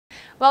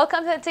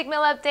Welcome to the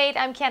Tickmill update.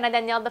 I'm Kiana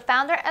Danielle, the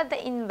founder of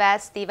the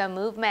Investing Diva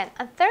movement.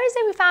 On Thursday,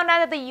 we found out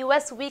that the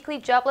U.S. weekly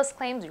jobless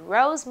claims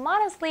rose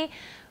modestly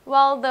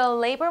while the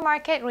labor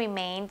market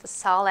remained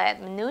solid.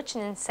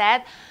 Mnuchin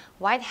said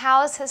White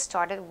House has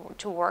started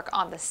to work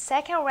on the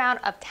second round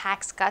of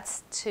tax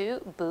cuts to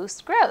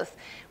boost growth.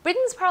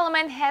 Britain's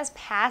parliament has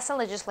passed the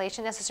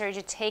legislation necessary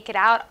to take it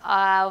out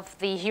of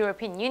the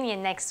European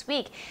Union next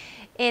week.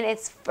 In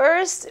its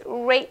first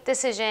rate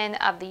decision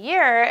of the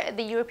year,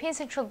 the European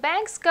Central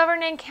Bank's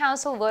Governing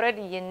Council voted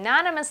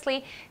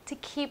unanimously to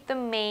keep the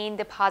main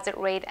deposit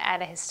rate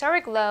at a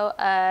historic low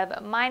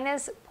of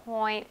minus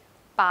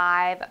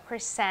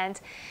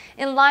 0.5%,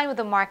 in line with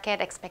the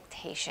market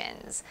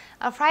expectations.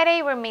 On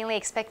Friday, we're mainly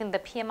expecting the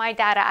PMI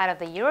data out of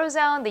the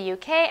Eurozone, the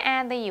UK,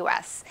 and the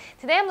US.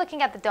 Today, I'm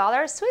looking at the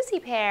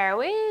dollar-Swissy pair,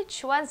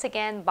 which once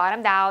again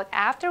bottomed out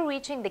after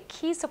reaching the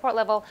key support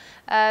level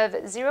of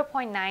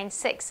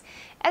 0.96.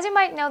 As you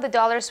might know, the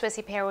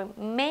dollar-Swissy pair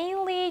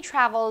mainly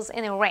travels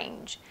in a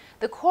range.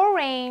 The core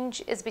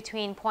range is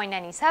between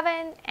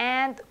 0.97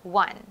 and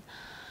 1.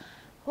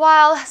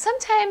 While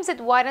sometimes it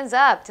widens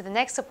up to the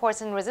next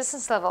supports and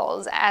resistance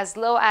levels as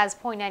low as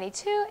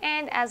 0.92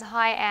 and as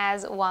high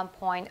as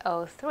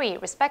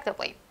 1.03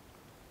 respectively.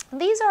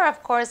 These are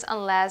of course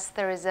unless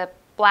there is a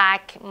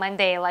Black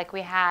Monday like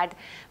we had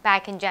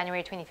back in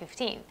January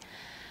 2015.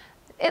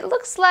 It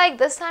looks like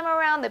this time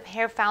around the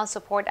pair found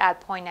support at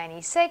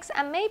 0.96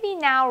 and may be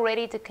now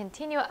ready to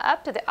continue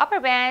up to the upper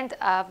band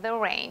of the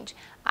range.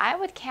 I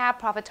would cap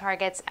profit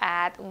targets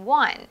at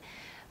 1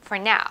 for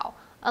now,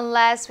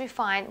 unless we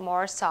find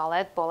more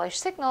solid bullish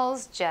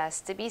signals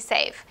just to be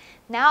safe.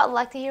 Now I'd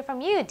like to hear from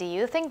you. Do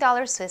you think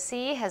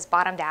dollar-Swissy has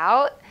bottomed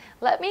out?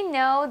 Let me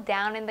know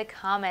down in the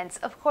comments.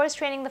 Of course,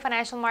 trading the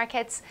financial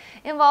markets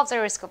involves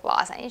a risk of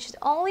loss, and you should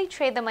only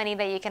trade the money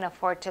that you can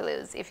afford to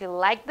lose. If you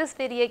like this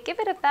video, give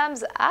it a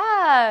thumbs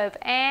up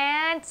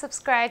and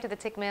subscribe to the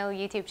Tickmill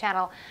YouTube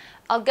channel.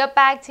 I'll get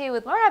back to you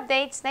with more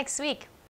updates next week.